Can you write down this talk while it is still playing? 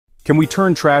Can we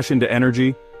turn trash into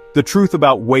energy? The truth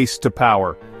about waste to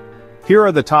power. Here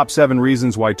are the top 7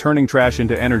 reasons why turning trash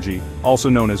into energy, also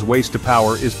known as waste to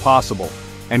power, is possible,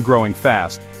 and growing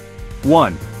fast.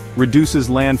 1. Reduces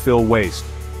landfill waste.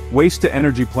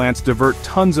 Waste-to-energy plants divert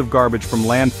tons of garbage from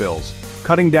landfills,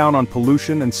 cutting down on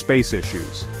pollution and space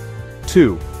issues.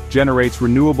 2. Generates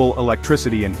renewable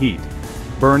electricity and heat.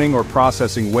 Burning or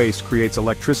processing waste creates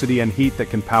electricity and heat that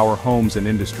can power homes and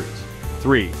industries.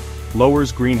 3.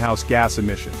 Lowers greenhouse gas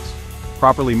emissions.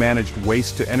 Properly managed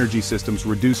waste-to-energy systems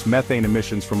reduce methane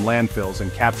emissions from landfills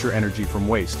and capture energy from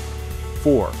waste.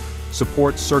 4.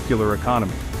 Supports circular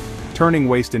economy. Turning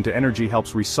waste into energy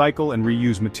helps recycle and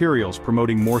reuse materials,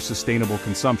 promoting more sustainable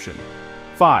consumption.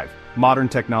 5. Modern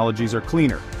technologies are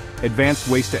cleaner. Advanced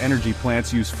waste-to-energy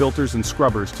plants use filters and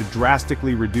scrubbers to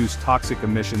drastically reduce toxic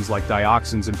emissions like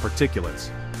dioxins and particulates.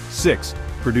 6.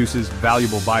 Produces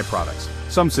valuable byproducts.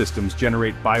 Some systems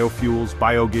generate biofuels,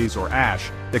 biogas, or ash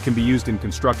that can be used in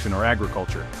construction or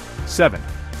agriculture. 7.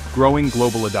 Growing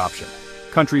global adoption.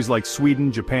 Countries like Sweden,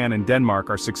 Japan, and Denmark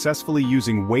are successfully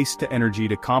using waste-to-energy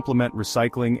to complement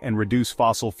recycling and reduce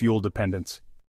fossil fuel dependence.